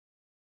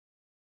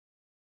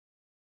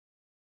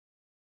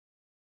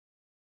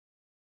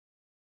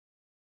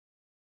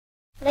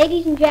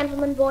Ladies and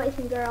gentlemen, boys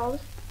and girls,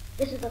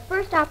 this is the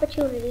first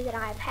opportunity that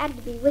I have had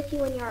to be with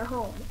you in your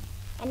home.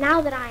 And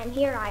now that I am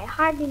here, I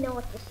hardly know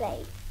what to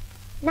say.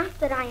 Not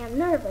that I am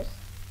nervous,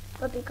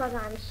 but because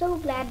I am so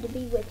glad to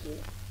be with you.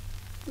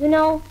 You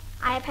know,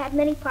 I have had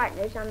many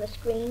partners on the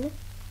screen,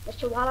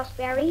 Mr. Wallace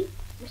Berry,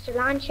 Mr.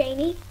 Lon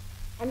Chaney,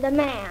 and the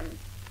man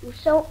who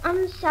so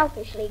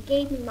unselfishly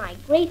gave me my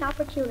great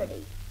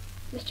opportunity,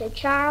 Mr.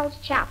 Charles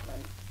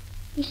Chaplin.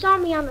 He saw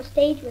me on the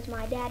stage with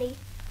my daddy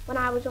when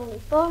I was only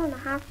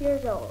 4.5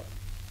 years old.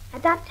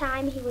 At that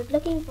time, he was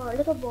looking for a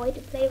little boy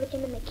to play with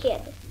him in The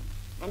Kid.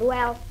 And,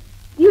 well,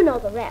 you know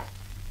the rest.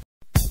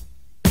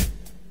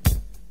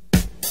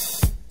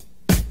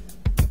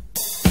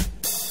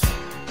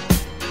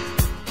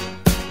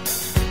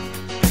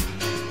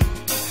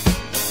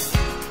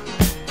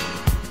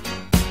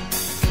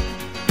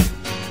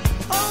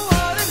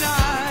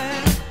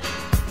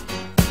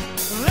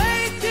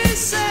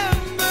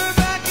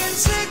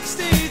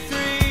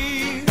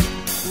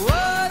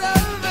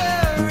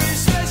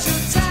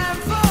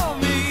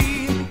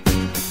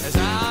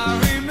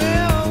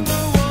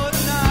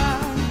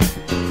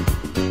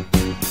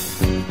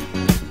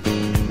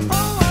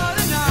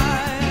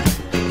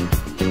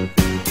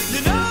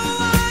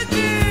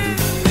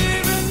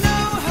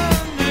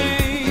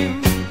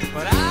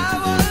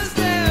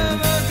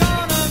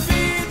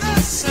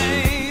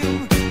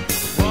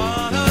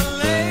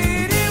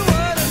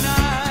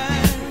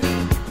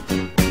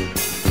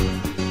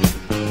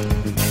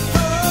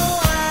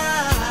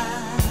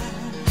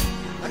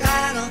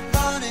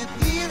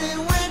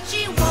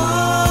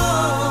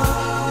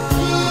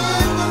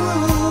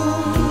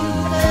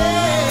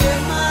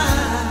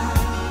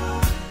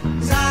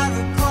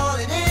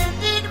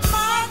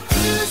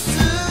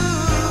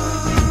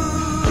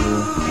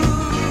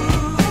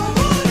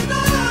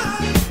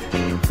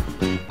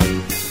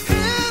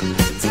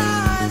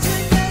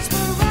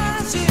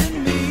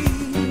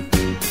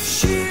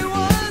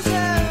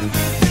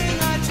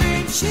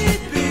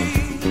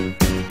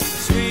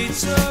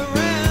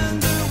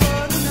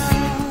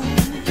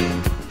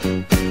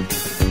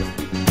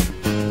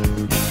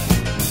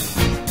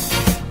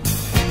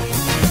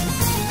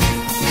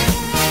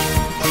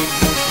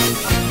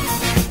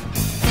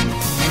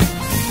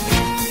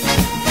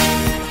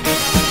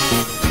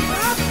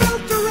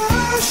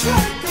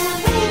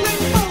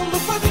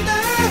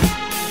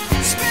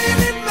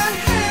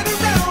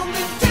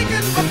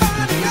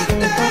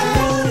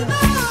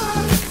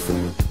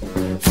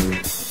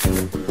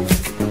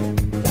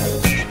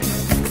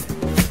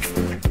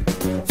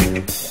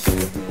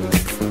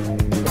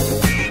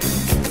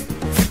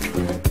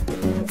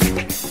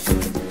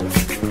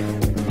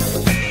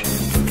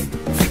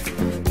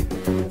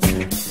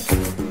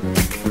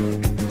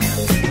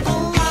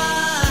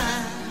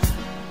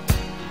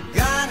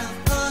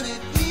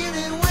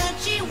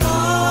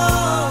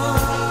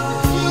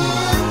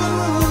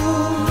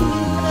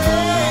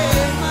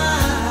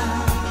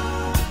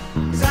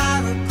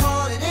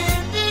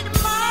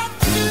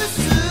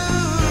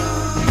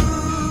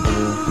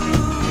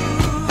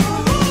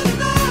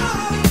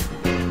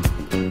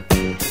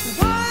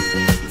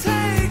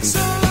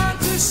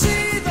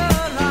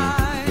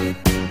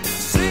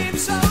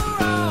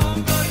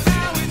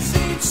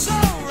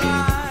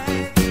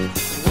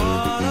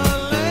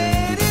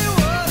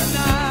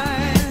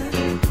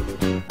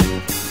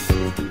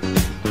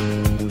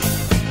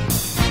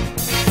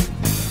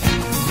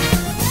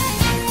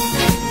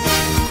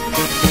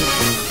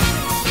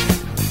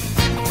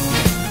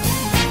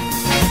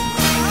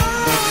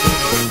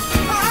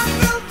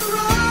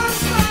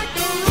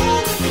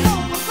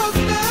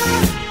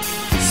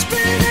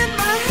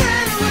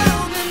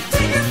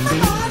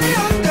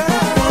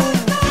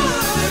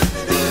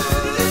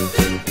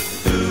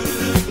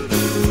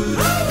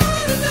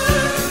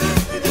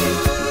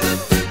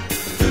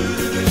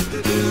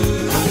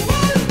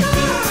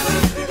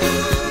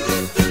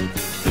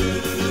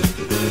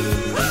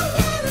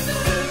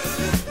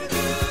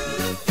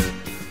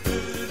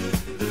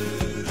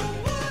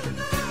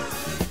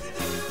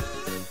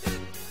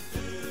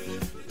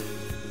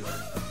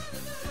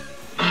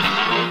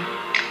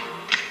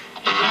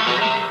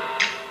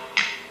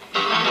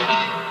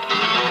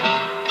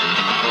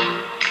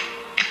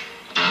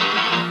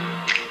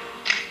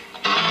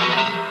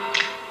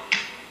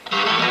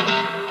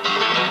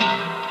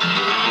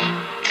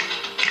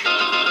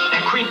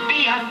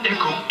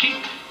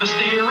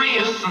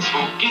 Mysterious and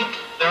spooky,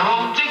 they're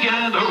all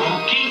together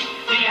ooky,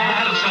 the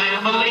Addams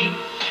Family.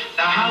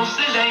 Their house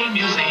is a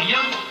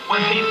museum, when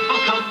people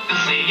come to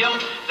see them,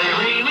 they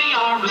really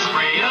are a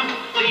spree 'em,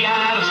 the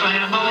Addams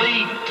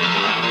Family.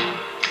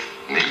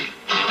 Neat.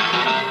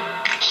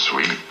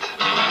 Sweet.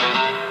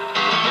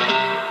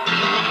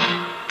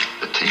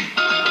 Petite.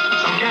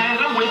 So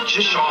get a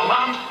witch's shawl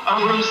on,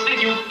 a roost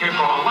that you can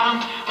crawl on,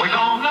 we're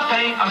gonna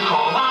pay a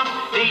call on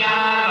the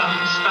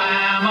Addams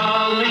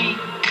Family.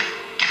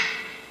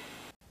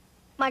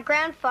 My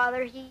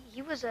grandfather,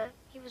 he was a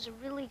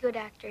really good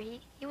actor. He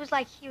was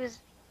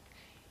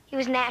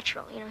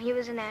natural, you know. He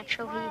was a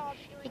natural.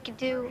 He could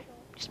do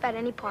just about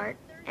any part,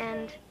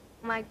 and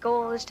My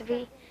goal is to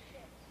be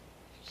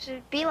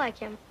like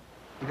him.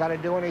 You got to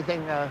do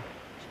anything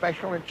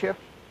special in Chip?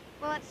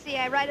 Well, let's see.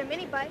 I ride a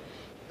mini bike.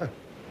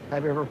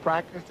 Have you ever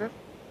practiced it?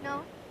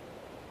 No.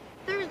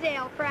 Thursday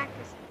I'll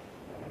practice.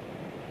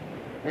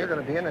 You're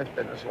going to be in this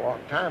business a long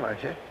time,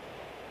 aren't you?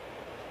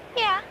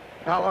 Yeah.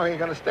 How long are you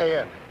going to stay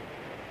in?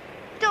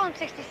 Till I'm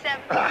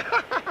 67.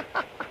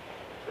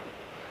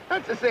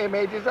 That's the same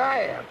age as I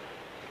am.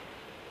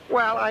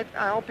 Well, I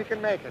hope you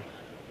can make it.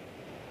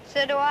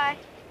 So do I.